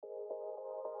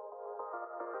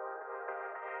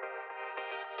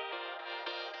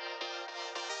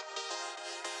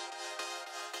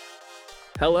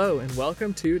Hello, and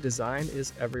welcome to Design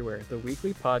is Everywhere, the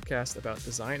weekly podcast about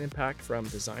design impact from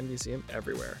Design Museum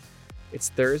Everywhere. It's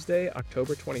Thursday,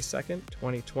 October 22nd,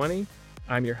 2020.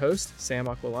 I'm your host, Sam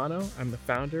Aquilano. I'm the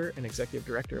founder and executive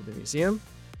director of the museum.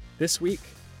 This week,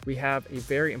 we have a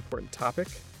very important topic.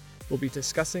 We'll be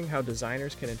discussing how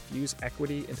designers can infuse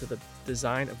equity into the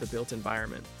design of the built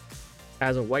environment.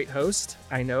 As a white host,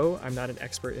 I know I'm not an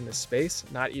expert in this space,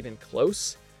 not even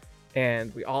close.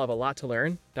 And we all have a lot to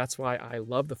learn. That's why I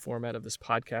love the format of this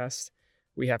podcast.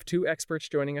 We have two experts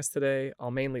joining us today.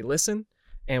 I'll mainly listen,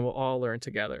 and we'll all learn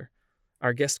together.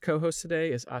 Our guest co-host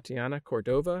today is Atiana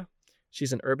Cordova.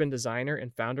 She's an urban designer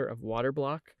and founder of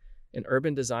Waterblock, an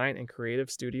urban design and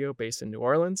creative studio based in New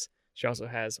Orleans. She also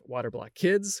has Waterblock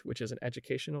Kids, which is an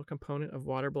educational component of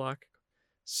Waterblock.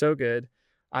 So good.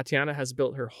 Atiana has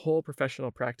built her whole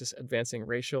professional practice advancing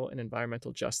racial and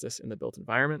environmental justice in the built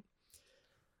environment.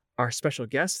 Our special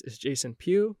guest is Jason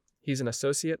Pugh. He's an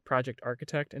associate project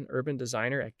architect and urban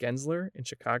designer at Gensler in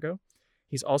Chicago.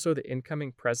 He's also the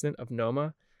incoming president of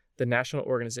NOMA, the National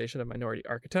Organization of Minority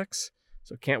Architects.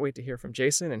 So can't wait to hear from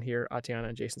Jason and hear Atiana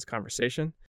and Jason's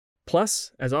conversation.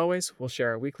 Plus, as always, we'll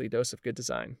share our weekly dose of good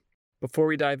design. Before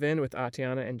we dive in with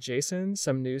Atiana and Jason,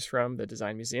 some news from the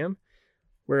Design Museum.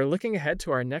 We're looking ahead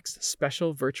to our next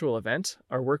special virtual event.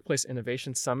 Our Workplace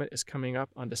Innovation Summit is coming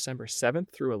up on December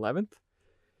 7th through 11th.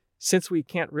 Since we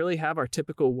can't really have our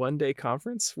typical one-day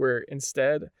conference, we're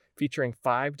instead featuring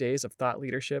 5 days of thought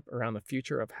leadership around the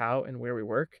future of how and where we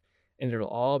work, and it'll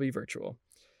all be virtual.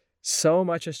 So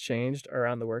much has changed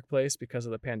around the workplace because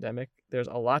of the pandemic. There's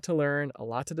a lot to learn, a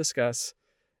lot to discuss,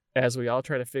 as we all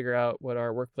try to figure out what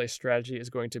our workplace strategy is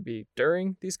going to be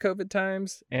during these COVID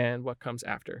times and what comes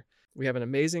after. We have an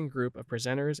amazing group of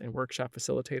presenters and workshop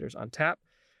facilitators on tap.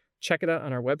 Check it out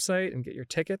on our website and get your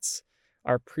tickets.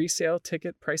 Our pre-sale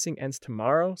ticket pricing ends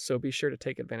tomorrow, so be sure to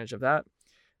take advantage of that.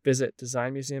 Visit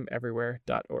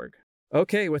designmuseumeverywhere.org.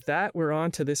 Okay, with that, we're on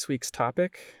to this week's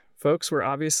topic. Folks, we're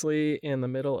obviously in the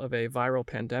middle of a viral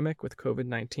pandemic with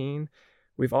COVID-19.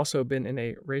 We've also been in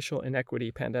a racial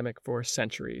inequity pandemic for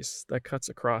centuries that cuts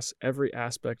across every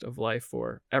aspect of life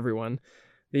for everyone,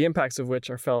 the impacts of which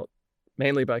are felt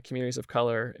mainly by communities of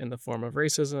color in the form of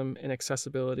racism,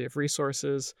 inaccessibility of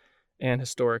resources, and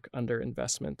historic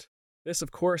underinvestment. This,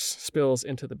 of course, spills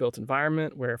into the built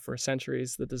environment, where for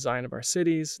centuries the design of our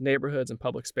cities, neighborhoods, and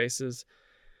public spaces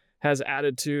has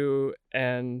added to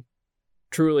and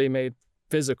truly made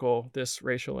physical this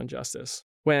racial injustice.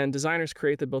 When designers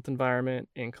create the built environment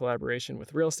in collaboration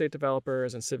with real estate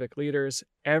developers and civic leaders,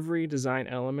 every design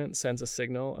element sends a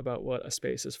signal about what a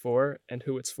space is for and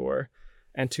who it's for,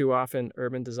 and too often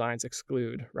urban designs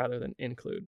exclude rather than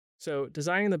include. So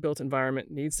designing the built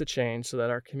environment needs to change so that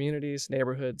our communities,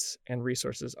 neighborhoods, and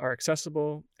resources are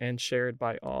accessible and shared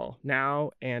by all,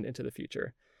 now and into the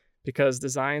future, because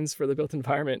designs for the built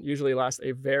environment usually last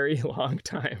a very long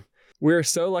time. We're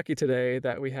so lucky today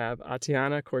that we have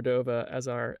Atiana Cordova as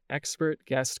our expert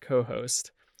guest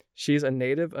co-host. She's a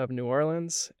native of New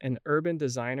Orleans, an urban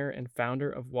designer and founder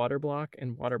of Waterblock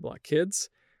and Waterblock Kids,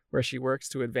 where she works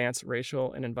to advance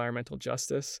racial and environmental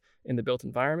justice in the built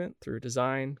environment through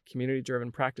design,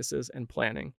 community-driven practices, and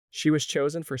planning. She was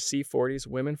chosen for C40's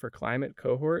Women for Climate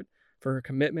cohort for her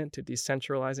commitment to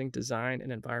decentralizing design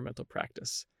and environmental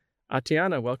practice.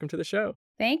 Atiana, welcome to the show.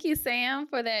 Thank you, Sam,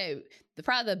 for that.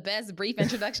 Probably the best brief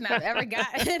introduction I've ever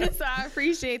gotten. So I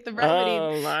appreciate the brevity.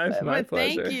 Oh, my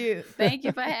pleasure. Thank you. Thank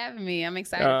you for having me. I'm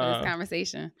excited for this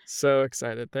conversation. So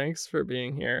excited. Thanks for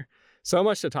being here. So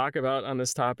much to talk about on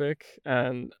this topic,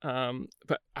 and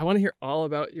but I want to hear all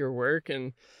about your work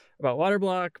and about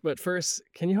Waterblock. But first,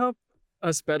 can you help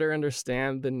us better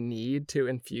understand the need to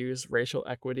infuse racial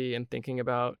equity in thinking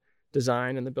about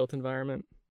design in the built environment?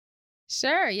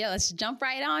 Sure. Yeah, let's jump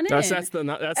right on in. That's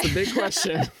the big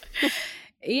question.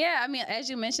 Yeah, I mean, as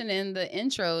you mentioned in the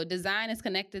intro, design is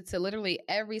connected to literally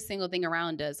every single thing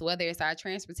around us, whether it's our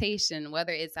transportation,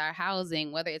 whether it's our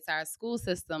housing, whether it's our school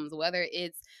systems, whether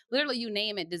it's literally you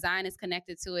name it, design is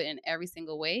connected to it in every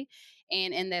single way.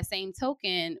 And in that same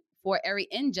token, for every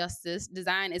injustice,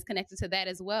 design is connected to that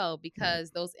as well, because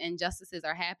those injustices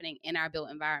are happening in our built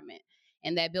environment.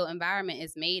 And that built environment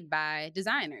is made by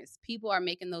designers. People are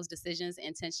making those decisions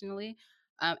intentionally.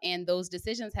 And those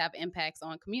decisions have impacts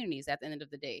on communities at the end of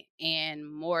the day. And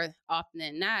more often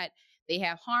than not, they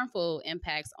have harmful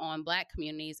impacts on Black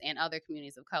communities and other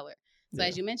communities of color. So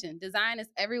as you mentioned, design is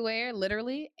everywhere,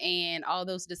 literally, and all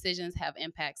those decisions have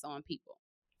impacts on people.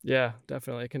 Yeah,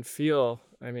 definitely. It can feel,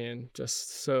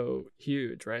 just so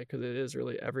huge, right? Because it is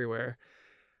really everywhere.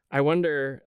 I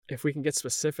wonder if we can get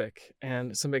specific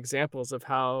and some examples of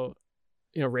how,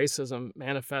 racism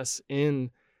manifests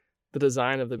in the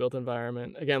design of the built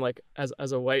environment. Again, like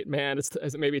as a white man,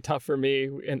 it may be tough for me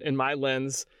in my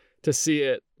lens to see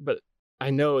it, but I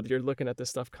know that you're looking at this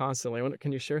stuff constantly.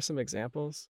 Can you share some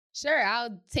examples? Sure,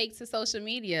 I'll take to social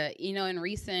media. In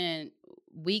recent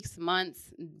weeks,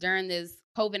 months, during this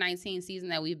COVID-19 season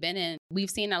that we've been in, we've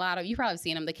seen a lot of, you probably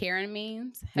seen them, the Karen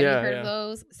memes. Have you heard of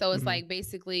those? So it's like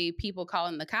basically people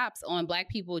calling the cops on Black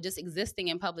people just existing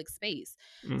in public space.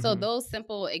 So those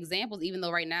simple examples, even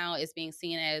though right now it's being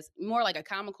seen as more like a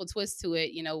comical twist to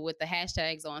it, with the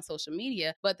hashtags on social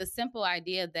media, but the simple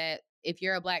idea that if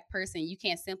you're a Black person, you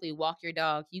can't simply walk your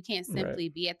dog. You can't simply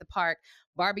be at the park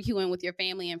barbecuing with your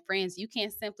family and friends. You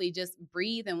can't simply just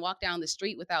breathe and walk down the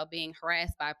street without being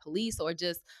harassed by police or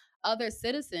just other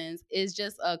citizens, is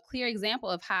just a clear example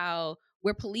of how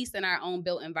we're policing our own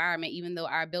built environment, even though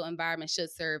our built environment should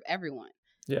serve everyone.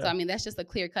 Yeah. So, I mean, that's just a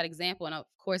clear-cut example. And of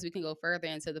course, we can go further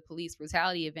into the police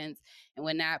brutality events and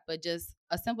whatnot, but just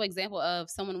a simple example of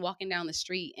someone walking down the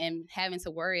street and having to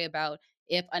worry about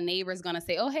if a neighbor is going to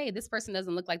say, oh, hey, this person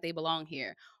doesn't look like they belong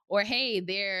here. Or, hey,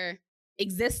 they're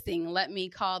existing. Let me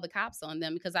call the cops on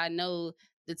them because I know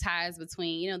the ties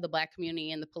between, the Black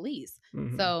community and the police.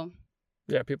 So,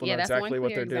 yeah, people know exactly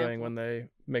what they're doing when they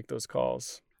make those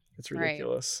calls. It's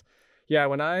ridiculous. Right. Yeah,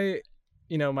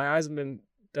 when my eyes have been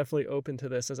definitely open to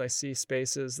this as I see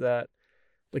spaces that,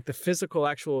 like the physical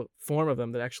actual form of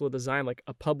them, the actual design, like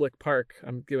a public park,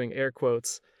 I'm doing air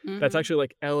quotes, that's actually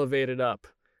like elevated up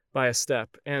by a step.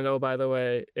 And oh, by the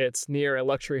way, it's near a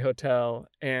luxury hotel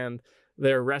and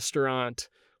their restaurant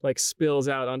like spills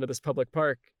out onto this public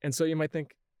park. And so you might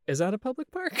think, is that a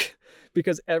public park?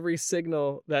 Because every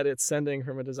signal that it's sending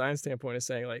from a design standpoint is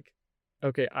saying like,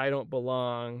 okay, I don't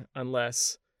belong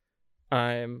unless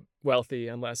I'm wealthy,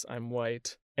 unless I'm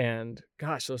white. And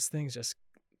gosh, those things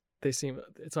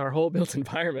it's our whole built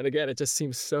environment. Again, it just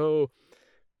seems so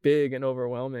big and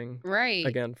overwhelming. Right.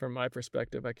 Again, from my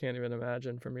perspective, I can't even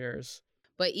imagine from yours.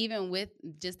 But even with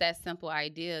just that simple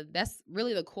idea, that's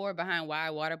really the core behind why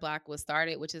Waterblock was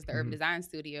started, which is the Urban Design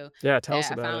Studio. Yeah, tell us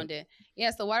about it. I found it.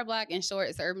 Yeah, so Waterblock, in short,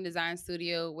 is an urban design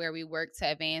studio where we work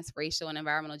to advance racial and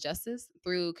environmental justice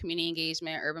through community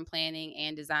engagement, urban planning,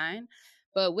 and design.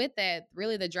 But with that,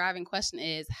 really the driving question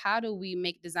is, how do we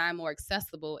make design more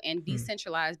accessible and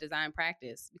decentralize design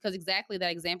practice? Because exactly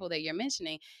that example that you're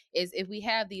mentioning is if we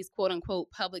have these quote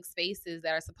unquote public spaces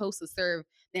that are supposed to serve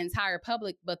the entire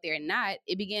public, but they're not,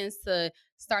 it begins to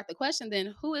start the question,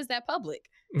 then who is that public?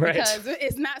 Right. Because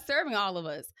it's not serving all of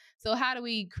us. So how do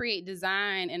we create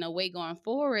design in a way going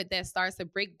forward that starts to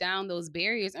break down those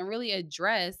barriers and really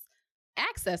address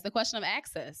access, the question of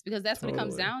access, because that's what it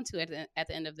comes down to at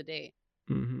the end of the day.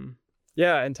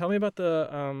 Yeah, and tell me about the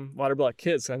Waterblock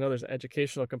Kids. I know there's an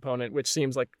educational component, which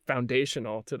seems like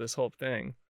foundational to this whole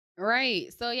thing.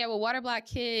 Right. So yeah, well, Waterblock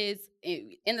Kids,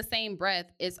 in the same breath,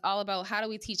 it's all about how do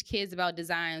we teach kids about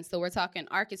design. So we're talking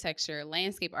architecture,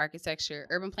 landscape architecture,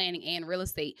 urban planning, and real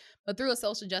estate, but through a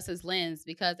social justice lens,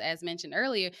 because as mentioned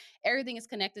earlier, everything is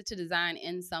connected to design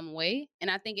in some way. And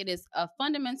I think it is a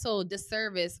fundamental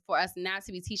disservice for us not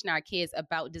to be teaching our kids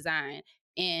about design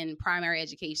in primary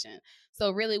education.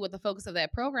 So really what the focus of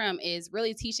that program is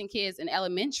really teaching kids in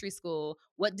elementary school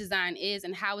what design is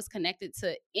and how it's connected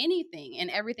to anything and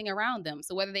everything around them.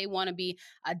 So whether they want to be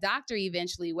a doctor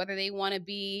eventually, whether they want to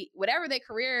be whatever their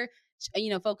career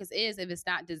focus is, if it's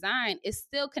not design, it's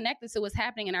still connected to what's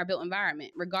happening in our built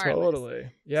environment, regardless.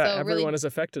 Totally. Yeah, so everyone really, is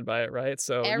affected by it, right?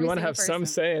 So you want to have some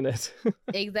say in it.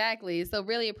 Exactly. So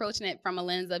really approaching it from a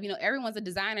lens of, everyone's a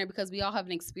designer because we all have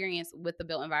an experience with the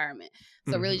built environment.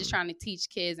 So really just trying to teach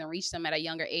kids and reach them at a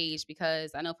younger age,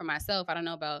 because I know for myself, I don't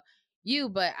know about you,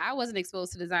 but I wasn't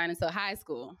exposed to design until high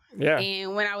school. Yeah.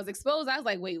 And when I was exposed, I was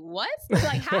like, wait, what?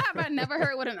 Like, how have I never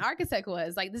heard what an architect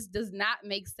was? Like, this does not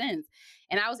make sense.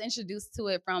 And I was introduced to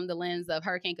it from the lens of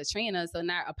Hurricane Katrina, so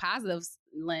not a positive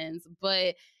lens,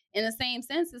 but in the same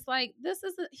sense, it's like, this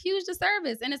is a huge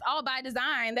disservice, and it's all by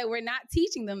design that we're not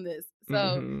teaching them this.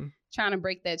 So trying to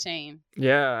break that chain.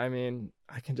 Yeah, I mean,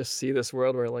 I can just see this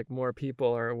world where like more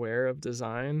people are aware of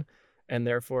design and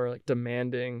therefore like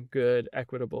demanding good,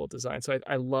 equitable design. So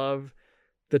I love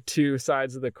the two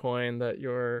sides of the coin that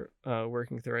you're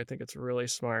working through. I think it's really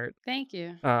smart. Thank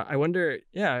you. I wonder,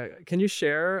 can you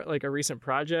share like a recent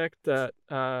project that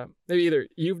maybe either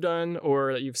you've done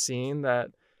or that you've seen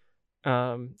that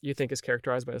you think is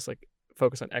characterized by this like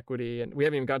focus on equity? And we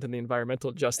haven't even gotten to the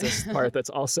environmental justice part that's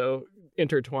also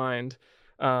intertwined.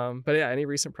 But yeah, any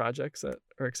recent projects that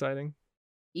are exciting?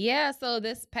 Yeah, so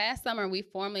this past summer we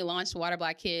formally launched Water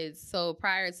Block Kids. So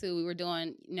prior to we were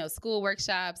doing, school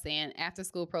workshops and after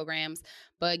school programs,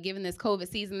 but given this COVID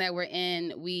season that we're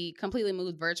in, we completely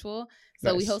moved virtual.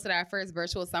 So we Nice. hosted our first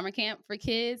virtual summer camp for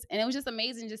kids, and it was just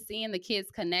amazing just seeing the kids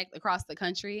connect across the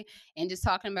country and just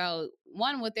talking about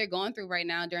one what they're going through right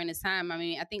now during this time. I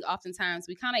mean, I think oftentimes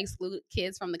we kind of exclude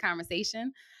kids from the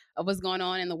conversation of what's going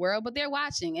on in the world, but they're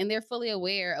watching and they're fully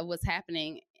aware of what's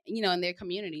happening, in their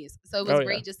communities. So it was Oh yeah.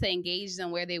 great just to engage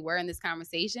them where they were in this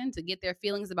conversation, to get their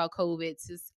feelings about COVID,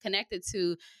 to connect it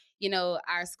to,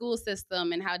 our school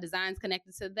system and how design's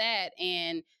connected to that,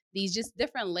 and these just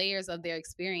different layers of their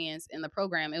experience in the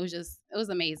program. It was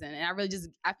amazing. And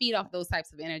I feed off those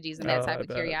types of energies and that Oh, type I of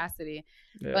bet. curiosity.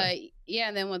 Yeah. But yeah,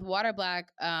 and then with Water Block,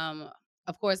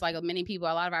 of course, like many people,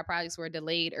 a lot of our projects were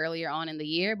delayed earlier on in the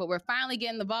year, but we're finally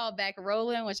getting the ball back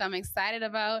rolling, which I'm excited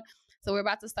about. So we're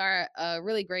about to start a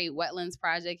really great wetlands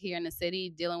project here in the city,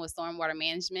 dealing with stormwater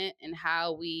management and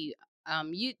how we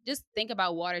you just think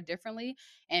about water differently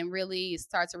and really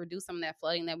start to reduce some of that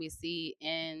flooding that we see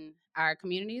in our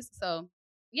communities. So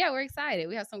yeah, we're excited.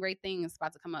 We have some great things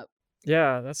about to come up.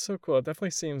 Yeah, that's so cool. It definitely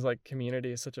seems like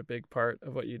community is such a big part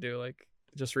of what you do. Like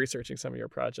just researching some of your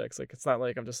projects. Like it's not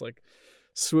like I'm just like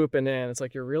swooping in. It's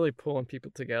like you're really pulling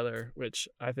people together, which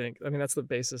I mean, that's the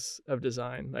basis of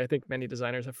design. I think many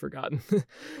designers have forgotten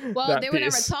Well, that they were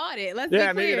never piece. taught it. Let's be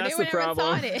Yeah, maybe clear. They that's were the never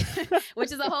problem. taught it,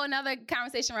 which is a whole nother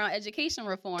conversation around education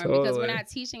reform, because we're Totally. not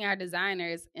teaching our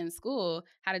designers in school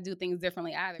how to do things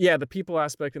differently either. Yeah, the people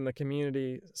aspect in the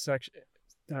community section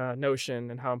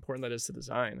notion and how important that is to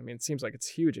design. I mean, it seems like it's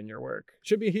huge in your work. It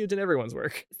should be huge in everyone's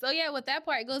work. So yeah, with that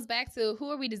part, it goes back to who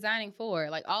are we designing for?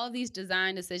 Like all of these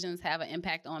design decisions have an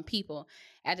impact on people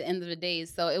at the end of the day.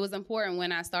 So it was important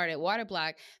when I started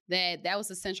Waterblock that was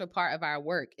a central part of our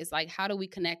work. It's like, how do we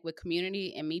connect with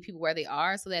community and meet people where they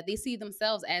are so that they see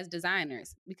themselves as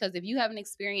designers? Because if you have an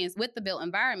experience with the built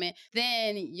environment,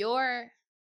 then you're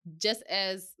just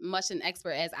as much an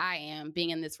expert as I am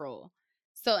being in this role.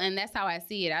 So, and that's how I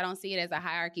see it. I don't see it as a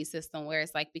hierarchy system where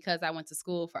it's like because I went to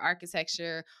school for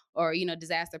architecture or,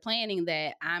 disaster planning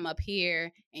that I'm up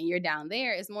here and you're down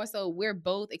there. It's more so we're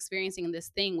both experiencing this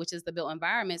thing, which is the built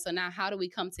environment. So now how do we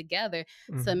come together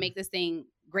to Mhm. make this thing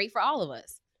great for all of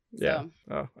us? Yeah. So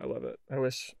Oh, I love it. I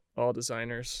wish all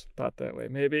designers thought that way.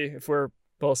 Maybe if we're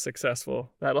both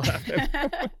successful, that'll happen.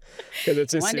 Because it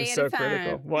just one seems day at a so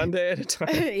critical. time. One day at a time.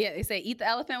 Yeah, they say eat the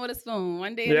elephant with a spoon,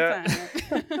 one day at a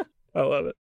Yeah. time. I love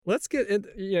it. Let's get in,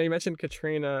 you mentioned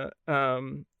Katrina,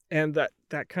 and that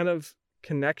kind of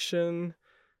connection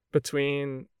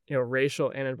between, racial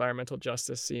and environmental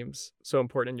justice seems so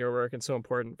important in your work and so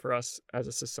important for us as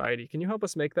a society. Can you help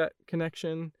us make that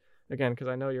connection? Again, because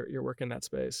I know you're working that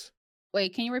space.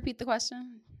 Wait, can you repeat the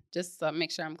question? Just to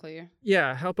make sure I'm clear.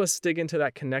 Yeah, help us dig into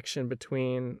that connection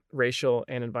between racial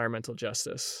and environmental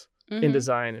justice in Hmm.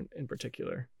 design in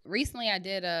particular. Recently, I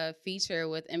did a feature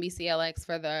with NBCLX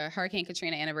for the Hurricane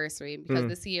Katrina anniversary because Mm,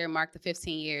 this year marked the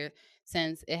 15 year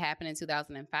since it happened in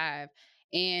 2005.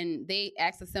 And they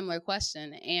asked a similar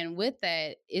question. And with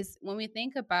that, is when we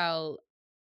think about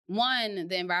one,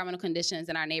 the environmental conditions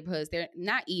in our neighborhoods, they're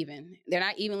not even. They're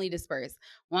not evenly dispersed.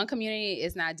 One community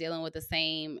is not dealing with the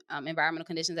same environmental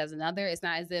conditions as another. It's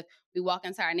not as if we walk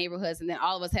into our neighborhoods and then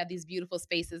all of us have these beautiful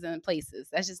spaces and places.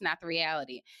 That's just not the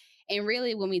reality. And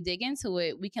really, when we dig into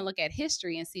it, we can look at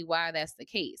history and see why that's the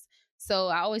case. So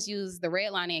I always use the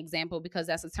redlining example because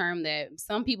that's a term that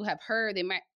some people have heard. They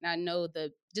might not know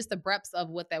the breadth of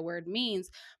what that word means.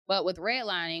 But with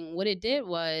redlining, what it did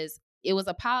was it was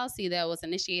a policy that was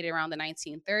initiated around the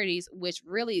 1930s, which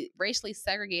really racially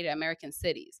segregated American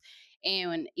cities.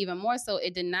 And even more so,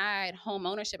 it denied home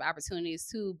ownership opportunities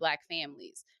to Black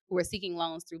families who were seeking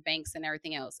loans through banks and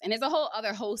everything else. And there's a whole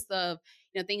other host of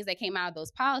things that came out of those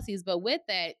policies. But with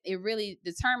that, it really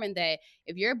determined that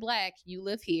if you're Black, you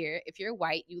live here. If you're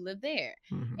white, you live there.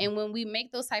 mhm. And when we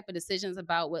make those type of decisions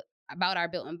about our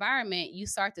built environment, you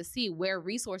start to see where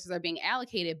resources are being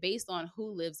allocated based on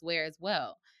who lives where as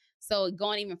well. So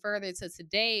going even further to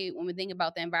today, when we think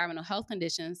about the environmental health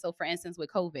conditions, so for instance,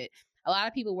 with COVID, a lot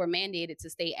of people were mandated to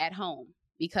stay at home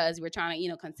because we're trying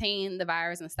to, contain the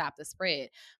virus and stop the spread.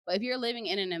 But if you're living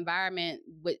in an environment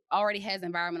which already has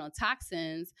environmental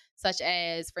toxins, such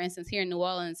as, for instance, here in New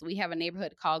Orleans, we have a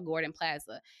neighborhood called Gordon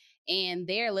Plaza. And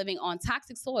they're living on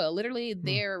toxic soil. Literally,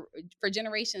 Mm. for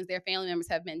generations, their family members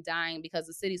have been dying because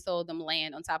the city sold them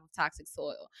land on top of toxic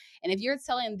soil. And if you're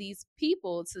telling these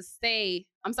people to stay,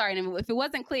 I'm sorry, and if it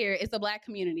wasn't clear, it's a Black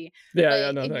community. Yeah, But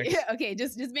yeah, no if thanks. okay,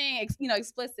 just being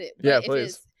explicit. Yeah, But if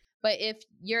please. But if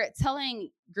you're telling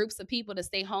groups of people to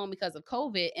stay home because of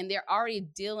COVID and they're already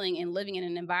dealing and living in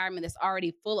an environment that's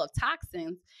already full of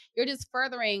toxins, you're just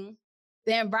furthering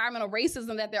the environmental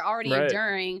racism that they're already Right.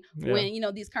 enduring Yeah.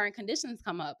 when, these current conditions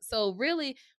come up. So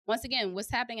really, once again, what's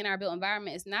happening in our built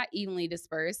environment is not evenly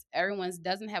dispersed. Everyone's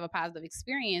doesn't have a positive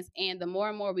experience. And the more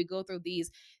and more we go through these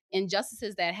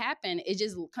injustices that happen, it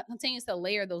just continues to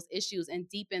layer those issues and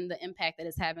deepen the impact that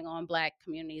it's having on Black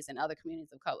communities and other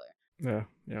communities of color. Yeah.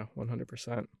 Yeah.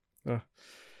 100%.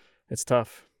 It's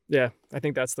tough. Yeah. I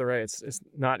think that's the right. It's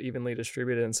not evenly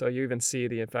distributed. And so you even see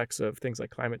the effects of things like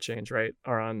climate change, right,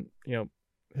 are on,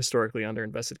 historically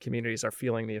underinvested communities are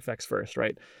feeling the effects first,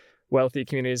 right? Wealthy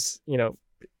communities,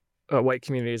 white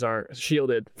communities are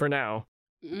shielded for now.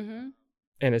 Mm-hmm.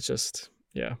 And it's just,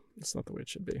 it's not the way it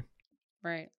should be.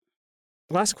 Right.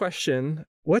 Last question.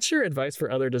 What's your advice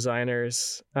for other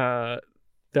designers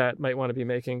that might want to be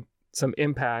making some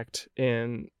impact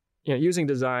in, using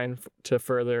design to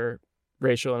further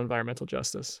racial and environmental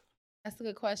justice? That's a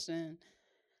good question.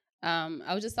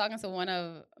 I was just talking to one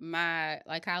of my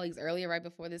colleagues earlier, right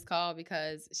before this call,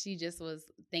 because she just was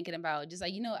thinking about just I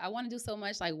want to do so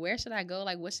much. Like, where should I go?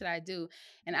 Like, what should I do?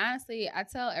 And honestly, I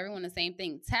tell everyone the same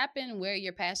thing. Tap in where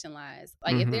your passion lies.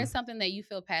 Like, if there's something that you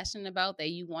feel passionate about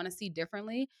that you want to see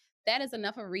differently, that is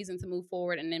enough of a reason to move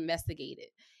forward and investigate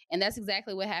it. And that's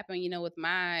exactly what happened, with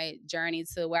my journey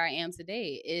to where I am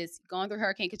today. Is going through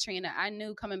Hurricane Katrina, I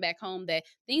knew coming back home that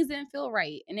things didn't feel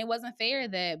right. And it wasn't fair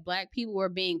that Black people were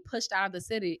being pushed out of the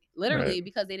city, literally,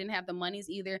 because they didn't have the monies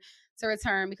either to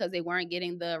return, because they weren't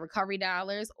getting the recovery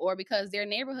dollars, or because their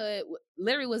neighborhood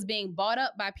literally was being bought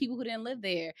up by people who didn't live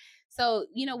there. So,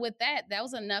 with that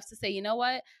was enough to say, you know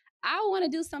what? I want to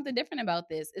do something different about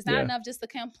this. It's not enough just to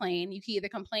complain. You can either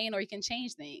complain or you can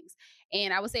change things.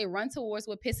 And I would say run towards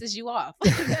what pisses you off.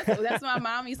 That's what my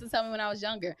mom used to tell me when I was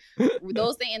younger.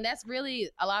 Those things, and that's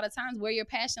really a lot of times where your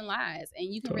passion lies,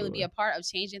 and you can really be a part of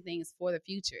changing things for the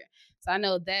future. So I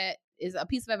know that is a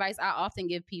piece of advice I often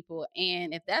give people.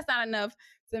 And if that's not enough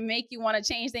to make you want to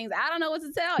change things, I don't know what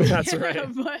to tell you. That's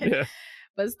right.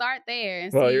 But start there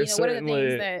and see, what are the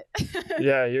things that...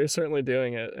 Yeah, you're certainly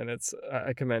doing it, and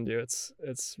I commend you.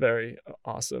 It's very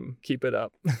awesome. Keep it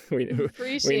up. we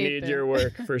need your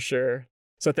work for sure.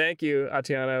 So thank you,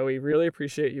 Atiana. We really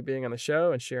appreciate you being on the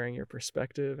show and sharing your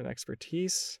perspective and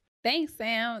expertise. Thanks,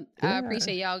 Sam. I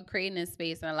appreciate y'all creating this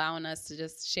space and allowing us to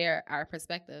just share our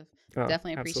perspective.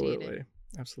 Definitely appreciate it.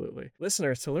 Absolutely.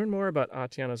 Listeners, to learn more about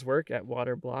Atiana's work at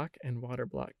Waterblock and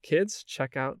Waterblock Kids,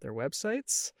 check out their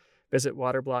websites. Visit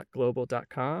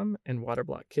waterblockglobal.com and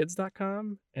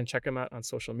waterblockkids.com, and check them out on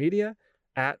social media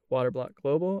at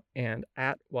waterblockglobal and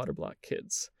at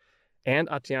waterblockkids. And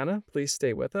Atiana, please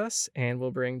stay with us, and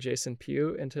we'll bring Jason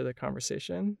Pugh into the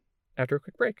conversation after a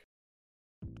quick break.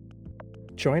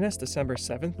 Join us December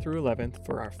 7th through 11th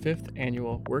for our 5th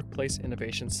annual Workplace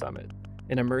Innovation Summit,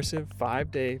 an immersive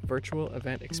 5-day virtual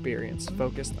event experience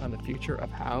focused on the future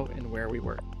of how and where we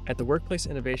work. At the Workplace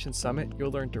Innovation Summit,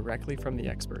 you'll learn directly from the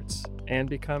experts and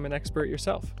become an expert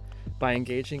yourself by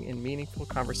engaging in meaningful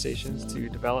conversations to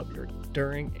develop your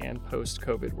during and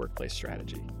post-COVID workplace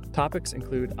strategy. Topics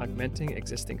include augmenting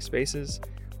existing spaces,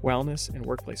 wellness and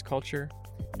workplace culture,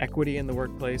 equity in the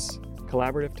workplace,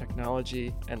 collaborative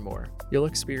technology, and more. You'll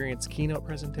experience keynote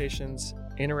presentations,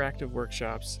 interactive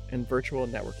workshops, and virtual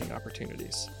networking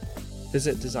opportunities.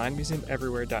 Visit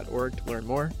designmuseumeverywhere.org to learn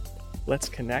more. Let's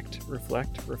connect,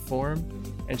 reflect, reform,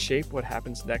 and shape what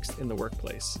happens next in the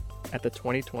workplace at the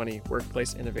 2020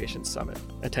 Workplace Innovation Summit.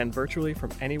 Attend virtually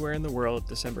from anywhere in the world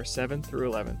December 7th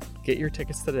through 11th. Get your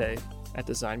tickets today at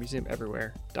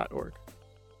designmuseumeverywhere.org.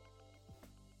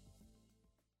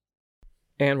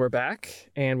 And we're back,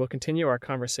 and we'll continue our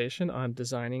conversation on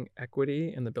designing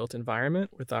equity in the built environment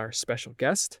with our special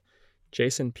guest.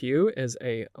 Jason Pugh is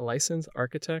a licensed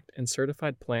architect and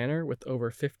certified planner with over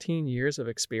 15 years of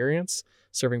experience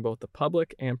serving both the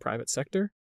public and private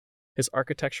sector. His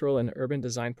architectural and urban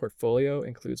design portfolio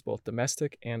includes both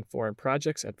domestic and foreign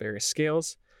projects at various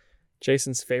scales.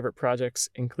 Jason's favorite projects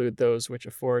include those which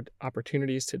afford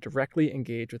opportunities to directly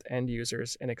engage with end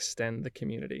users and extend the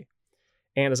community.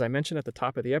 And as I mentioned at the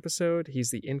top of the episode,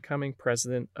 he's the incoming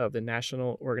president of the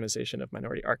National Organization of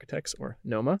Minority Architects, or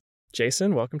NOMA.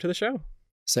 Jason, welcome to the show.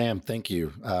 Sam, thank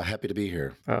you. Happy to be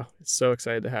here. Oh, so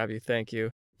excited to have you. Thank you.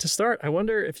 To start, I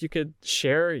wonder if you could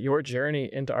share your journey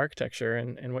into architecture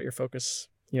and what your focus,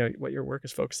 what your work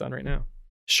is focused on right now.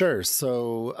 Sure.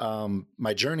 So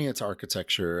my journey into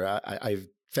architecture, I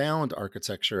found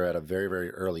architecture at a very, very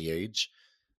early age.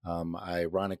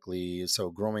 Ironically, so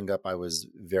growing up, I was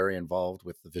very involved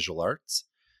with the visual arts.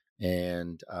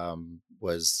 and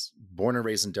was born and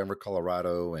raised in Denver,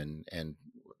 Colorado, and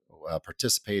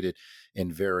participated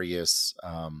in various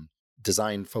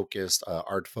design focused,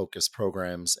 art focused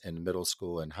programs in middle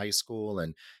school and high school,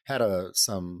 and had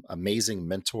some amazing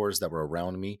mentors that were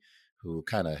around me who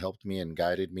kind of helped me and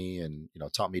guided me, and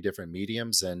taught me different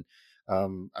mediums. And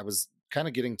I was kind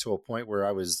of getting to a point where I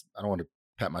don't want to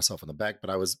pat myself on the back, but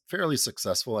I was fairly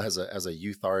successful as a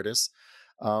youth artist,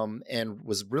 and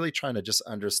was really trying to just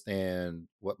understand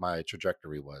what my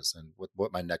trajectory was and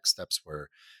what my next steps were.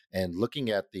 And looking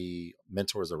at the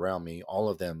mentors around me, all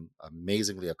of them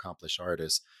amazingly accomplished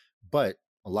artists, but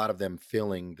a lot of them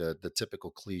filling the typical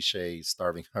cliche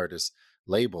starving artist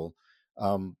label,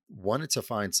 wanted to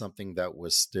find something that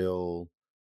was still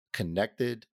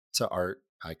connected to art.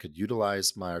 I could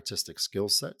utilize my artistic skill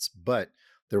sets, but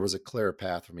there was a clear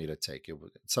path for me to take. It was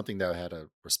something that had a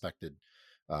respected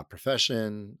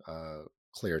profession,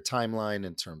 clear timeline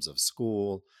in terms of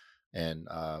school, and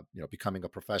becoming a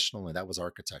professional, and that was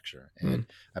architecture. Hmm. And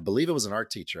I believe it was an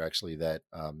art teacher actually that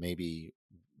maybe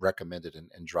recommended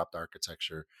and dropped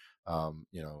architecture. Um,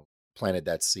 you know, Planted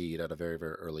that seed at a very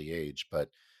very early age, but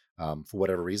for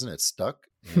whatever reason, it stuck.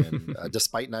 And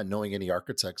despite not knowing any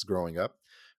architects growing up,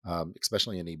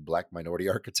 especially any Black minority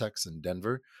architects in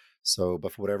Denver,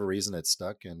 but for whatever reason, it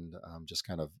stuck, and just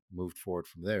kind of moved forward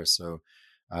from there. So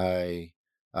I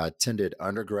attended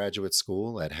undergraduate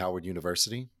school at Howard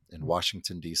University in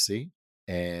Washington, D.C.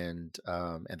 And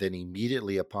then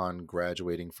immediately upon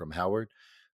graduating from Howard,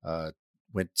 uh,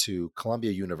 went to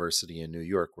Columbia University in New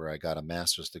York, where I got a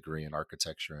master's degree in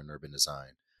architecture and urban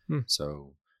design. Hmm.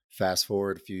 So fast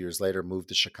forward a few years later, moved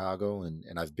to Chicago, and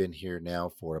I've been here now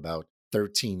for about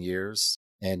 13 years,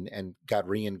 and got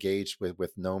re-engaged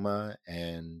with Noma,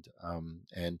 and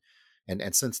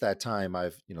since that time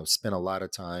I've spent a lot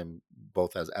of time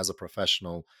both as a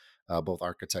professional, both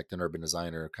architect and urban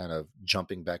designer, kind of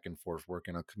jumping back and forth,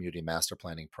 working on community master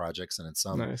planning projects, and in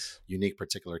some Nice. unique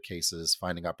particular cases,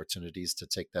 finding opportunities to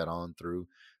take that on through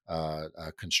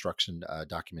construction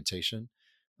documentation.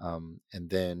 And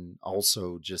then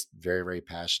also just very, very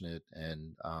passionate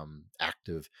and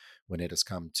active when it has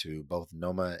come to both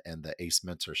NOMA and the ACE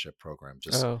mentorship program.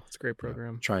 Just Oh, it's a great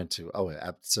program. trying to,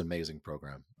 it's an amazing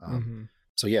program. Hmm.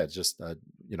 So yeah, just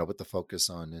with the focus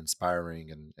on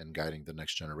inspiring and guiding the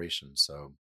next generation.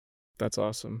 So That's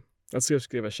awesome. Let's just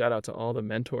give a shout out to all the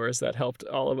mentors that helped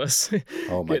all of us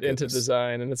oh my get into goodness,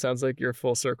 design. And it sounds like you're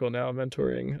full circle now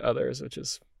mentoring others, which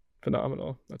is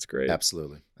phenomenal. That's great.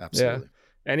 absolutely, Yeah. absolutely.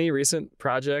 Any recent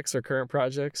projects or current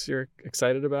projects you're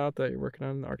excited about that you're working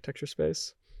on in the architecture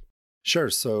space? Sure.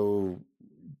 So,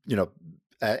 you know,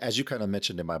 as you kind of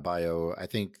mentioned in my bio, I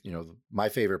think, my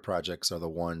favorite projects are the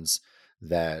ones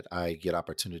that I get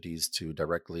opportunities to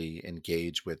directly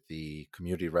engage with the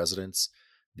community residents,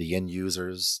 the end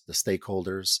users, the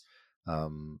stakeholders,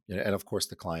 and of course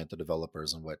the client, the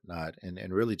developers and whatnot,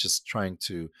 and really just trying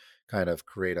to kind of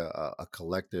create a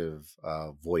collective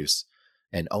voice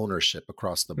and ownership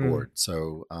across the Mm. board.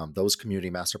 So those community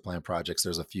master plan projects,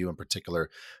 there's a few in particular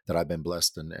that I've been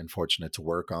blessed and fortunate to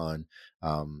work on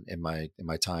in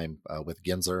my time with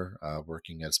Ginzer,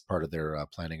 working as part of their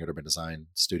planning and urban design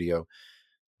studio.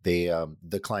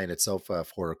 The client itself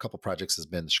for a couple projects has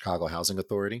been the Chicago Housing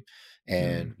Authority, Mm.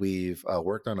 and we've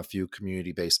worked on a few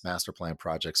community-based master plan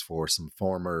projects for some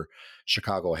former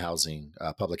Chicago housing,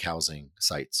 public housing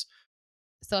sites.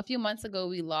 So a few months ago,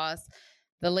 we lost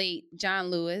the late John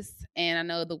Lewis, and I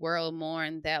know the world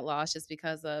mourned that loss just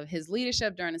because of his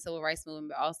leadership during the civil rights movement,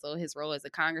 but also his role as a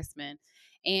congressman.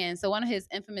 And so one of his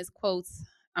infamous quotes,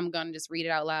 I'm going to just read it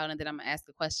out loud, and then I'm going to ask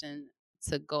a question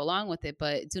to go along with it.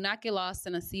 But do not get lost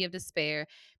in a sea of despair.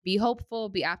 Be hopeful,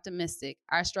 be optimistic.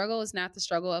 Our struggle is not the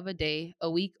struggle of a day,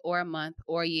 a week, or a month,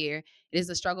 or a year. It is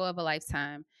the struggle of a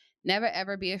lifetime. Never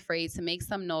ever be afraid to make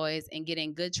some noise and get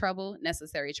in good trouble,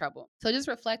 necessary trouble. So, just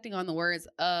reflecting on the words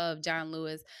of John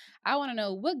Lewis, I want to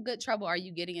know, what good trouble are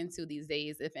you getting into these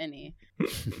days, if any?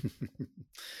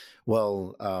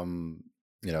 Well,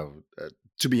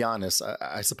 to be honest,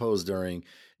 I suppose during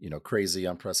crazy,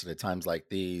 unprecedented times like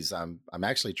these, I'm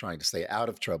actually trying to stay out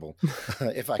of trouble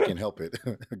if I can help it,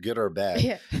 good or bad.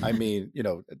 Yeah. I mean,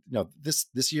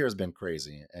 this year has been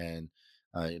crazy, and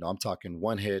I'm talking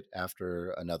one hit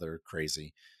after another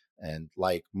crazy. And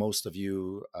like most of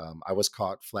you, I was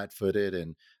caught flat-footed,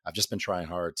 and I've just been trying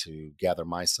hard to gather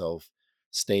myself,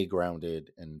 stay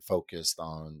grounded and focused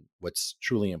on what's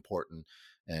truly important,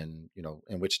 and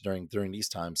in which during these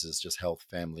times is just health,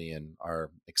 family, and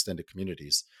our extended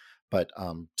communities. But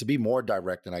to be more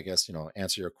direct, and I guess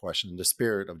answer your question in the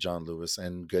spirit of John Lewis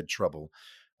and good trouble,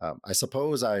 I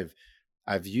suppose I've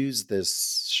I've used this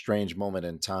strange moment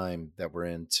in time that we're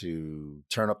in to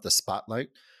turn up the spotlight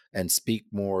and speak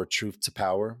more truth to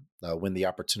power when the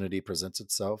opportunity presents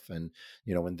itself. And,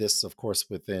 when this, of course,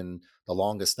 within the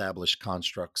long established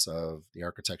constructs of the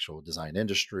architectural design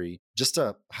industry, just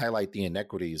to highlight the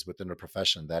inequities within the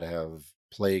profession that have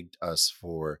plagued us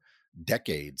for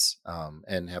decades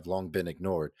and have long been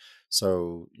ignored.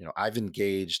 So, I've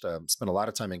engaged, spent a lot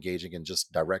of time engaging in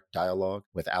just direct dialogue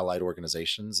with allied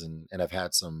organizations, and I've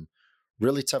had some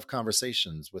really tough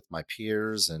conversations with my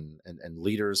peers and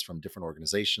leaders from different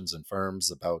organizations and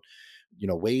firms about,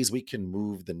 ways we can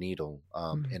move the needle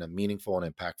Mm. in a meaningful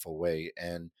and impactful way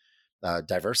and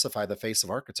diversify the face of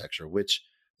architecture, which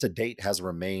to date has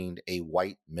remained a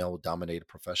white male dominated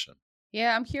profession.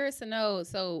 Yeah, I'm curious to know.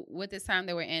 So, with this time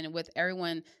that we're in, with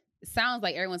everyone, it sounds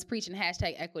like everyone's preaching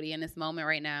hashtag equity in this moment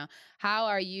right now. How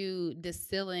are you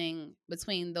distilling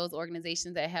between those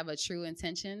organizations that have a true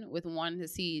intention with wanting to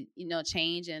see,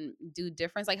 change and do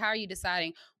difference? Like, how are you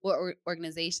deciding what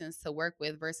organizations to work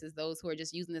with versus those who are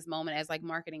just using this moment as like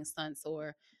marketing stunts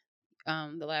or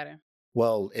the latter?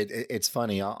 Well, it's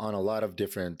funny on a lot of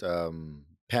different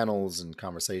panels and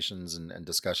conversations and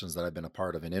discussions that I've been a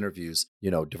part of in interviews.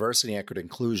 Diversity, equity,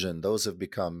 inclusion; those have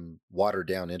become watered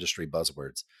down industry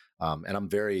buzzwords, and I'm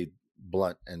very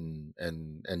blunt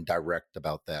and direct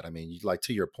about that. I mean, like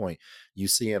to your point, you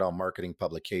see it on marketing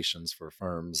publications for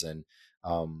firms, and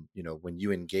when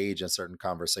you engage in certain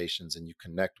conversations and you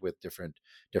connect with different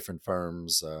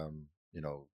firms,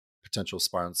 potential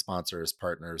sponsors,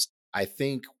 partners. I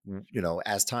think,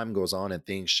 as time goes on and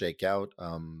things shake out,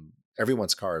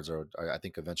 everyone's cards I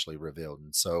think, eventually revealed.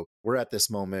 And so we're at this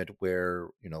moment where,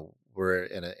 we're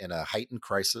in a heightened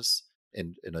crisis,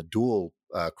 in a dual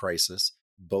crisis,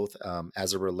 both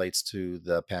as it relates to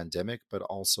the pandemic, but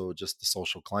also just the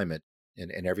social climate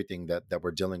and everything that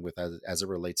we're dealing with as it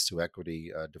relates to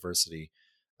equity, diversity,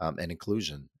 and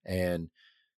inclusion. And,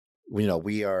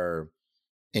 we are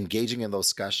engaging in those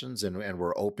discussions, and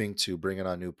we're open to bringing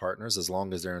on new partners as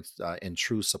long as they're in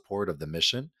true support of the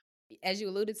mission. As you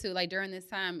alluded to, like during this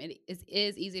time, it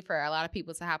is easy for a lot of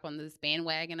people to hop on this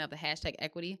bandwagon of the hashtag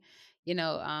equity,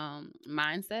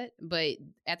 mindset. But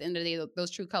at the end of the day,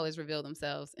 those true colors reveal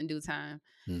themselves in due time.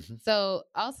 Hmm. So,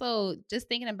 also just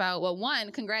thinking about, well,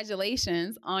 one,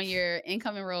 congratulations on your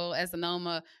incoming role as the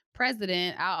NOMA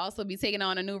president. I'll also be taking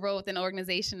on a new role within the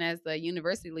organization as the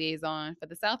university liaison for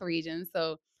the South region.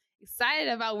 So, excited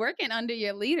about working under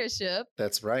your leadership.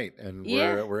 That's right, and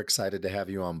Yeah. we're excited to have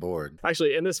you on board.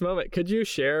 Actually, in this moment, could you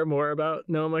share more about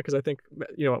NOMA? Because I think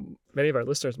many of our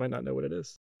listeners might not know what it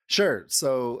is. Sure.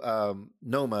 So,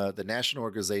 NOMA, the National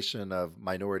Organization of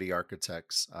Minority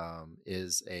Architects,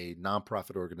 is a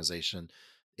nonprofit organization.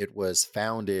 It was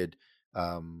founded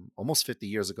almost 50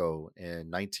 years ago in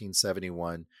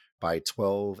 1971 by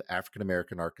 12 African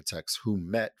American architects who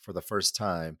met for the first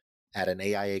time at an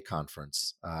AIA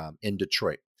conference in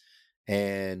Detroit.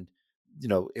 And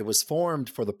it was formed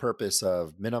for the purpose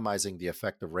of minimizing the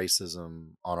effect of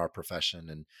racism on our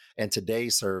profession, and today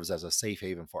serves as a safe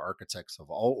haven for architects of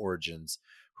all origins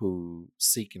who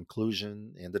seek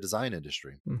inclusion in the design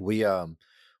industry. Mm.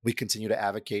 We continue to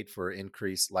advocate for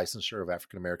increased licensure of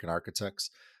African American architects,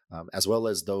 as well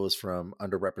as those from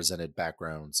underrepresented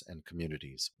backgrounds and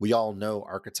communities. We all know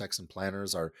architects and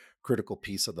planners are a critical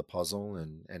piece of the puzzle,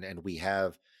 and we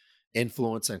have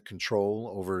influence and control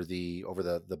over the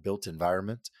built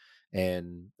environment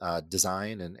and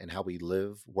design and how we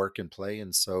live, work, and play.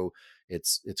 And so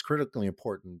it's critically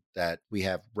important that we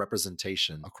have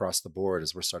representation across the board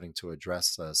as we're starting to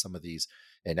address some of these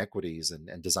inequities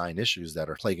and design issues that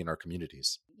are plaguing our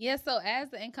communities. Yeah. So,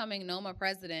 as the incoming NOMA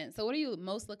president, so what are you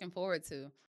most looking forward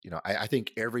to? I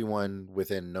think everyone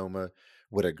within NOMA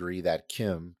would agree that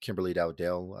Kimberly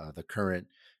Dowdell, the current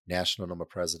national NOMA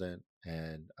president,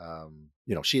 and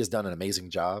she has done an amazing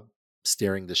job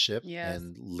steering the ship Yes.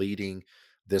 and leading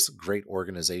this great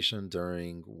organization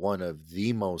during one of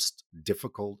the most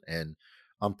difficult and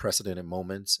unprecedented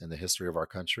moments in the history of our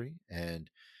country.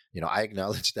 And I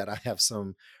acknowledge that I have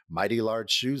some mighty large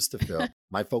shoes to fill.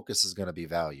 My focus is going to be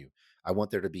value. I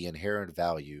want there to be inherent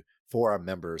value for our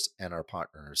members and our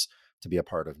partners to be a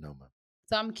part of NOMA.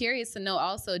 So, I'm curious to know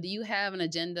also, do you have an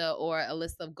agenda or a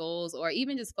list of goals or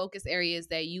even just focus areas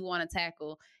that you want to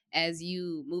tackle as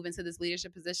you move into this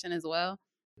leadership position as well?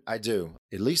 I do,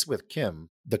 at least with Kim.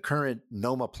 The current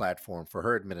NOMA platform for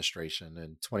her administration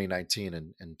in 2019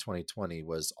 and 2020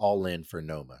 was All In for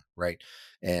NOMA, right?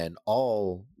 And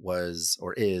all was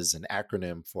or is an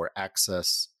acronym for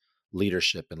Access,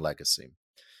 Leadership, and Legacy.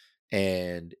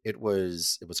 And it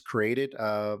was created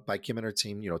by Kim and her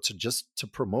team, to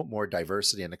promote more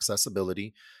diversity and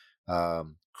accessibility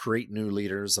create new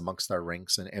leaders amongst our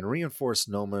ranks, and reinforce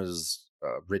NOMA's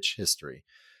rich history.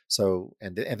 So,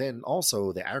 and then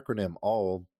also the acronym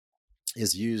ALL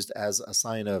is used as a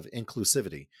sign of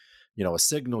inclusivity, a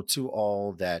signal to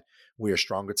all that we are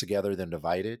stronger together than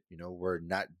divided. We're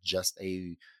not just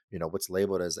what's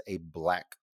labeled as a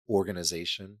Black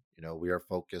organization. We are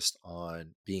focused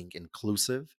on being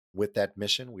inclusive with that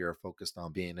mission. We are focused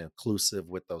on being inclusive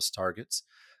with those targets.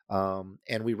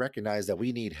 And we recognize that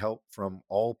we need help from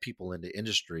all people in the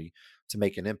industry to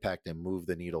make an impact and move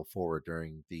the needle forward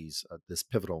during this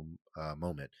pivotal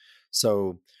moment.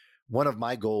 So, one of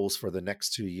my goals for the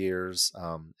next 2 years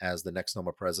as the next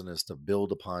NOMA president is to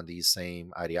build upon these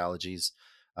same ideologies,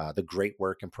 the great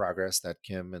work and progress that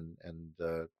Kim and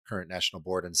the current national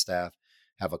board and staff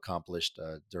have accomplished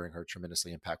during her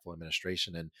tremendously impactful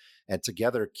administration. And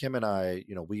together, Kim and I,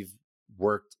 we've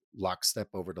worked lockstep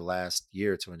over the last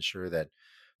year to ensure that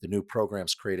the new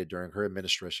programs created during her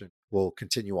administration will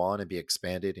continue on and be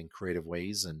expanded in creative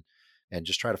ways, and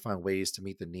just try to find ways to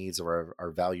meet the needs of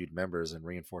our valued members and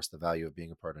reinforce the value of being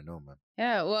a part of NOMA.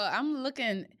 Yeah, well, I'm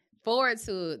looking forward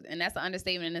to, and that's an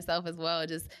understatement in itself as well,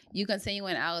 just you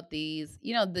continuing out these,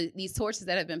 these torches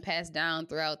that have been passed down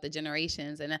throughout the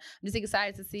generations. And I'm just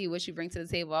excited to see what you bring to the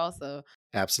table also.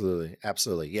 Absolutely.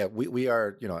 Absolutely. Yeah, we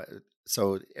are,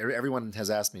 so everyone has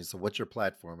asked me, so what's your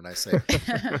platform? And I say,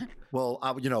 well,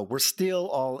 we're still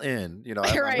all in,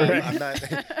 Right. I'm not,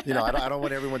 I don't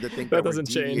want everyone to think That that we're doesn't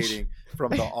change. deviating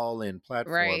from the all in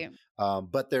platform. Right.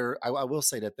 But I will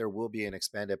say that there will be an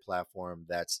expanded platform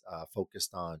that's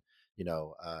focused on,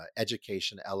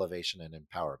 education, elevation, and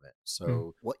empowerment.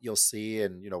 So what you'll see,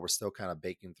 and, we're still kind of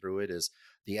baking through it, is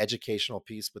the educational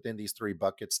piece within these three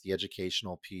buckets. The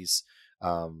educational piece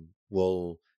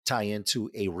will tie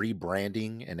into a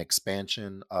rebranding and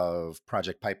expansion of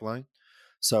Project Pipeline.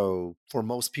 So for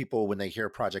most people, when they hear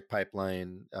Project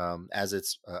Pipeline, as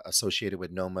it's associated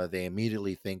with NOMA, they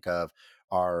immediately think of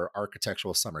our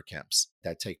architectural summer camps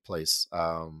that take place,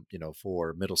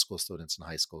 for middle school students and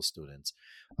high school students.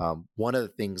 One of the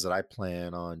things that I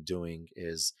plan on doing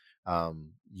is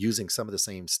using some of the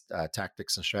same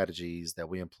tactics and strategies that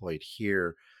we employed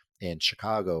here in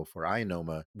Chicago for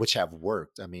iNOMA, which have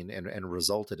worked. I mean, and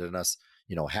resulted in us,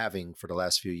 having for the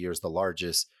last few years the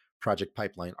largest Project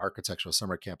Pipeline architectural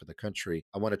summer camp in the country.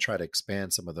 I want to try to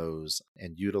expand some of those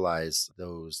and utilize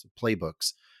those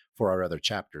playbooks for our other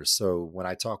chapters. So when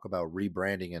I talk about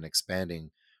rebranding and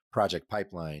expanding Project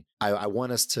Pipeline, I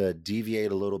want us to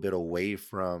deviate a little bit away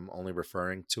from only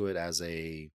referring to it as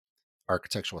a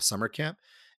architectural summer camp.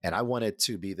 And I want it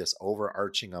to be this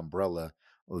overarching umbrella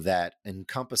that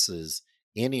encompasses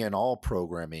any and all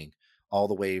programming, all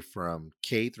the way from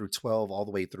K through 12, all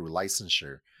the way through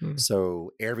licensure.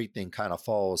 So everything kind of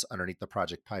falls underneath the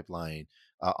Project Pipeline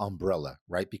umbrella,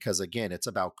 right? Because again, it's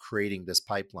about creating this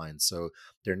pipeline. So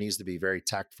there needs to be very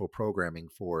tactful programming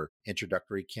for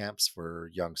introductory camps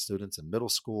for young students in middle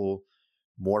school,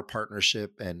 more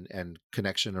partnership and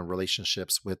connection and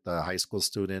relationships with high school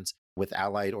students, with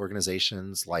allied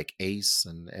organizations like ACE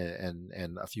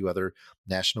and a few other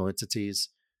national entities,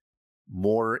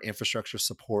 more infrastructure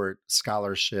support,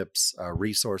 scholarships,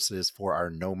 resources for our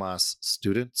NOMAS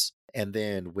students. And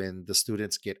then when the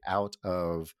students get out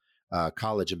of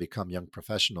college and become young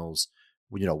professionals,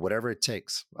 whatever it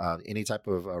takes, any type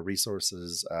of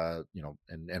resources,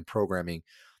 and programming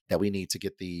that we need to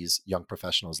get these young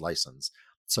professionals licensed.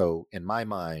 So in my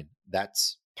mind,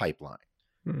 that's pipeline,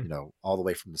 all the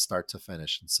way from the start to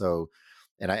finish. And so,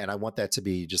 and I want that to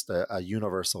be just a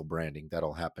universal branding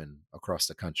that'll happen across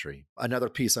the country. Another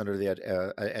piece under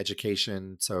the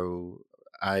education. So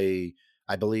I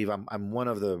believe I'm one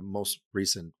of the most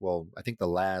recent, well, I think the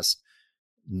last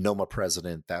NOMA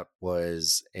president that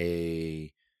was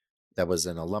an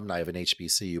alumni of an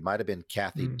HBCU might have been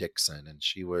Kathy Dixon, and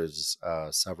she was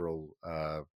several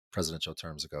presidential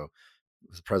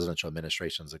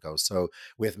administrations ago. So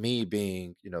with me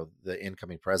being, the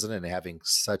incoming president and having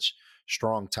such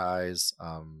strong ties,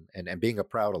 and being a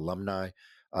proud alumni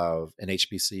of an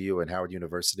HBCU and Howard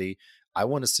University, I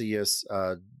want to see us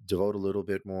devote a little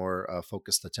bit more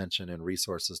focused attention and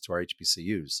resources to our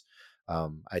HBCUs.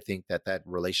 I think that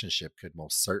relationship could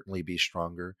most certainly be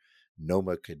stronger.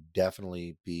 NOMA could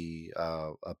definitely be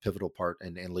a pivotal part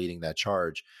in leading that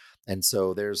charge. And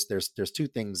so there's two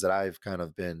things that I've kind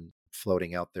of been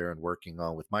floating out there and working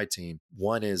on with my team.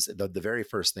 One is the very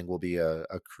first thing will be a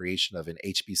creation of an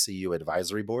HBCU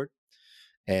advisory board.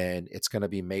 And it's going to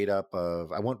be made up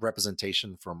of, I want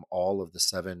representation from all of the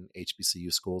 7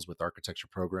 HBCU schools with architecture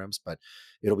programs, but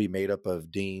it'll be made up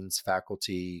of deans,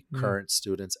 faculty, current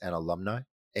students, and alumni.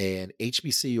 an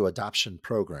HBCU adoption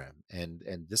program. And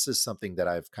this is something that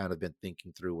I've kind of been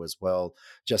thinking through as well,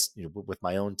 just with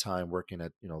my own time working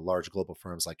at large global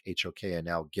firms like HOK and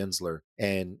now Gensler.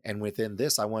 And within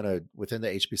this, within the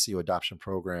HBCU adoption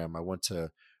program, I want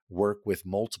to work with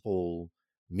multiple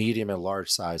medium and large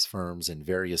size firms in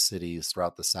various cities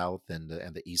throughout the South and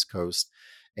the East Coast,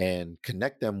 and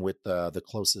connect them with the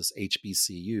closest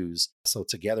HBCUs. So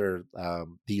together,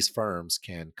 these firms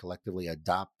can collectively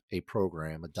adopt a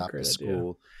program, adopt a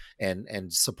school,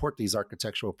 and support these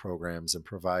architectural programs and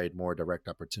provide more direct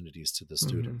opportunities to the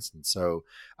students. And so,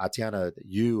 Atiana,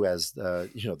 you as the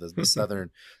Southern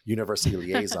University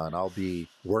liaison, I'll be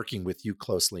working with you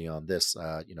closely on this,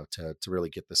 to really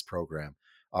get this program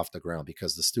off the ground,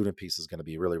 because the student piece is going to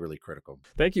be really, really critical.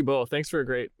 Thank you both. Thanks for a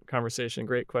great conversation.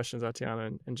 Great questions,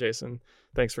 Atiana and Jason.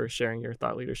 Thanks for sharing your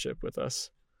thought leadership with us.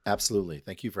 Absolutely.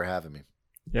 Thank you for having me.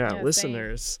 Yeah,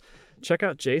 listeners, check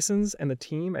out Jason's and the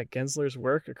team at Gensler's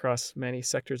work across many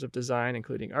sectors of design,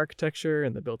 including architecture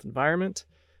and the built environment.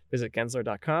 Visit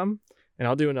Gensler.com. And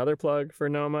I'll do another plug for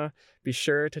NOMA. Be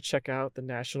sure to check out the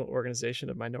National Organization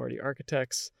of Minority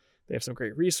Architects. They have some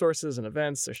great resources and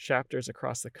events. There's chapters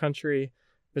across the country.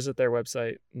 Visit their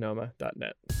website,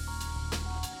 noma.net.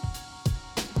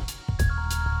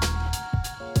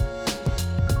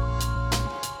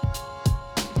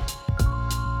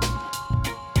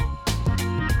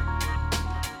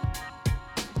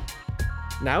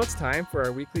 Now it's time for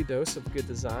our weekly dose of good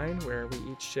design, where we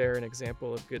each share an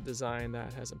example of good design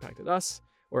that has impacted us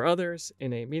or others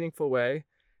in a meaningful way.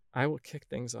 I will kick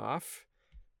things off.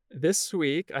 This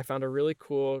week, I found a really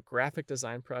cool graphic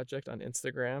design project on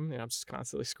Instagram. I'm just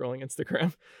constantly scrolling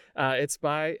Instagram. It's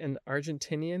by an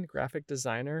Argentinian graphic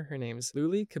designer. Her name is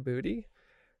Luli Kabudi,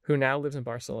 who now lives in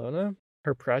Barcelona.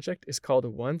 Her project is called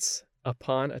Once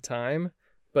Upon a Time,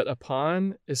 but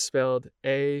upon is spelled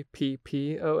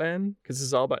APPON, because this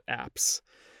is all about apps.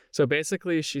 So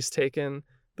basically, she's taken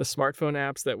the smartphone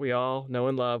apps that we all know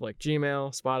and love, like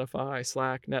Gmail, Spotify,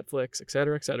 Slack, Netflix,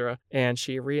 etc., and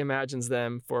she reimagines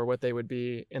them for what they would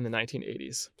be in the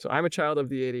 1980s. So I'm a child of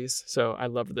the 80s, so I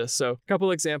loved this. So a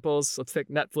couple examples. Let's take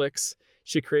Netflix.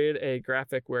 She created a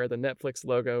graphic where the Netflix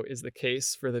logo is the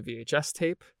case for the VHS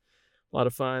tape. A lot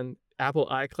of fun. Apple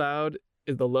iCloud,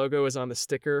 the logo is on the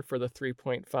sticker for the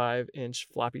 3.5-inch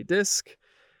floppy disk.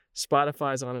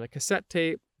 Spotify is on a cassette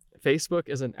tape. Facebook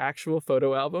is an actual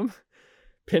photo album.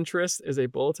 Pinterest is a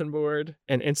bulletin board,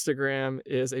 and Instagram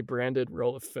is a branded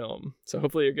roll of film. So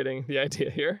hopefully you're getting the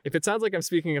idea here. If it sounds like I'm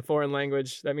speaking a foreign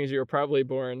language, that means you were probably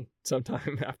born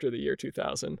sometime after the year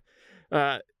 2000.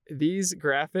 These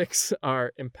graphics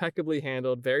are impeccably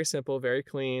handled, very simple, very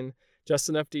clean, just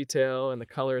enough detail, and the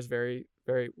color is very,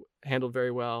 very handled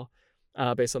very well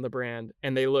based on the brand.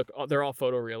 And they're all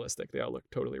photorealistic. They all look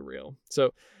totally real.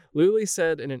 So Luli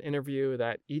said in an interview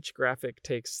that each graphic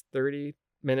takes 30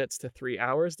 minutes to 3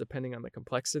 hours, depending on the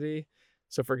complexity.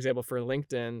 So for example, for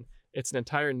LinkedIn, it's an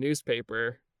entire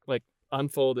newspaper, like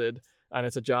unfolded, and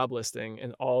it's a job listing,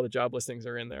 and all the job listings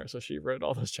are in there. So she wrote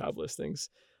all those job listings.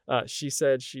 She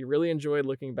said she really enjoyed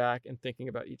looking back and thinking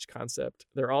about each concept.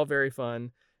 They're all very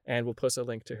fun, and we'll post a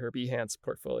link to her Behance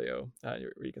portfolio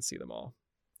where you can see them all.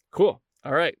 Cool.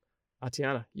 All right.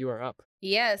 Atiana, you are up.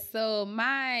 Yes. So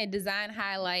my design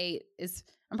highlight is,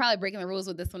 I'm probably breaking the rules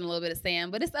with this one a little bit,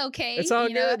 Sam, but it's okay. It's all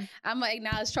good. I'm going to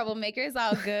acknowledge troublemaker. It's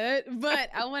all good. But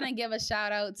I want to give a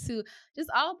shout out to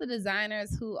just all the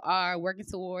designers who are working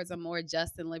towards a more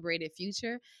just and liberated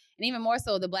future. And even more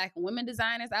so, the Black women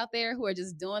designers out there who are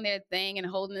just doing their thing and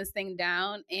holding this thing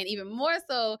down. And even more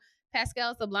so,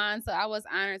 Pascal Sablon. So I was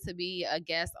honored to be a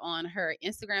guest on her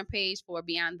Instagram page for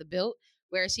Beyond the Built,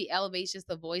 where she elevates just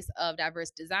the voice of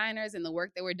diverse designers and the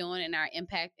work that we're doing and our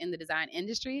impact in the design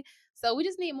industry. So we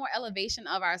just need more elevation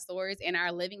of our stories and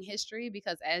our living history,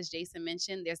 because as Jason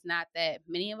mentioned, there's not that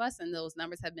many of us, and those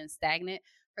numbers have been stagnant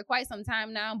for quite some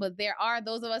time now. But there are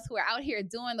those of us who are out here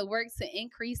doing the work to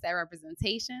increase that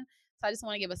representation. So I just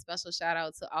want to give a special shout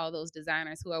out to all those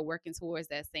designers who are working towards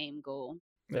that same goal.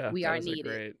 Yeah, we are needed.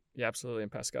 Great. Yeah, absolutely.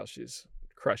 And Pascal, she's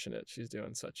crushing it. She's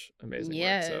doing such amazing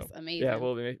work. So, amazing. Yeah,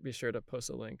 we'll be sure to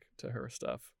post a link to her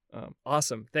stuff.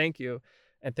 Awesome. Thank you.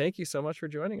 And thank you so much for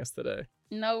joining us today.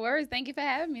 No worries. Thank you for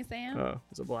having me, Sam. Oh, it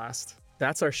was a blast.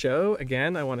 That's our show.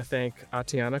 Again, I want to thank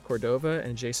Atiana Cordova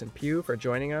and Jason Pugh for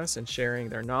joining us and sharing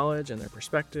their knowledge and their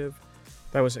perspective.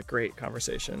 That was a great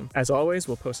conversation. As always,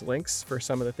 we'll post links for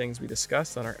some of the things we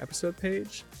discussed on our episode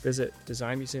page. Visit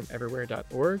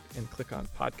designmuseumeverywhere.org and click on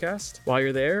podcast. While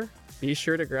you're there, be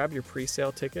sure to grab your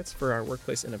pre-sale tickets for our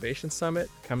Workplace Innovation Summit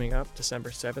coming up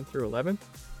December 7th through 11th.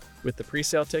 With the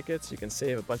pre-sale tickets, you can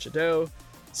save a bunch of dough,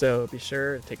 so be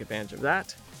sure to take advantage of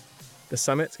that. The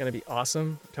summit's going to be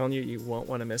awesome. I'm telling you, you won't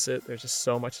want to miss it. There's just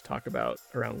so much to talk about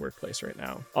around workplace right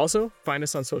now. Also, find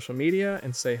us on social media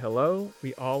and say hello.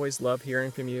 We always love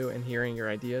hearing from you and hearing your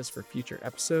ideas for future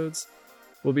episodes.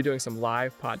 We'll be doing some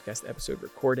live podcast episode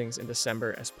recordings in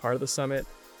December as part of the summit,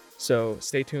 so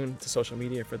stay tuned to social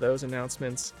media for those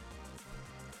announcements.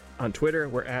 On Twitter,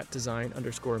 we're at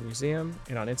design_museum,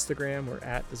 and on Instagram, we're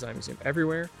at Design Museum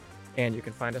Everywhere, and you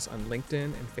can find us on LinkedIn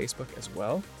and Facebook as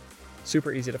well.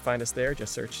 Super easy to find us there.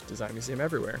 Just search Design Museum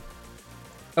Everywhere.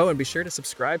 Oh, and be sure to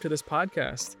subscribe to this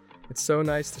podcast. It's so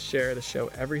nice to share the show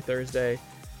every Thursday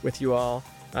with you all.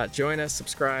 Join us,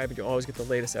 subscribe. You'll always get the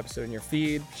latest episode in your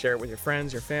feed. Share it with your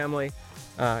friends, your family.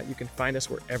 You can find us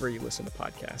wherever you listen to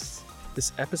podcasts.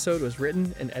 This episode was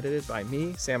written and edited by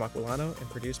me, Sam Aquilano, and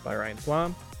produced by Ryan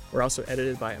Flom. We're also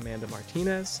edited by Amanda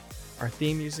Martinez. Our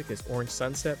theme music is Orange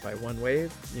Sunset by One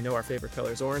Wave. You know our favorite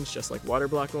color is orange, just like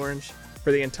Waterblock Orange.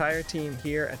 For the entire team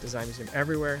here at Design Museum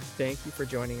Everywhere, thank you for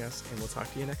joining us, and we'll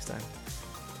talk to you next time.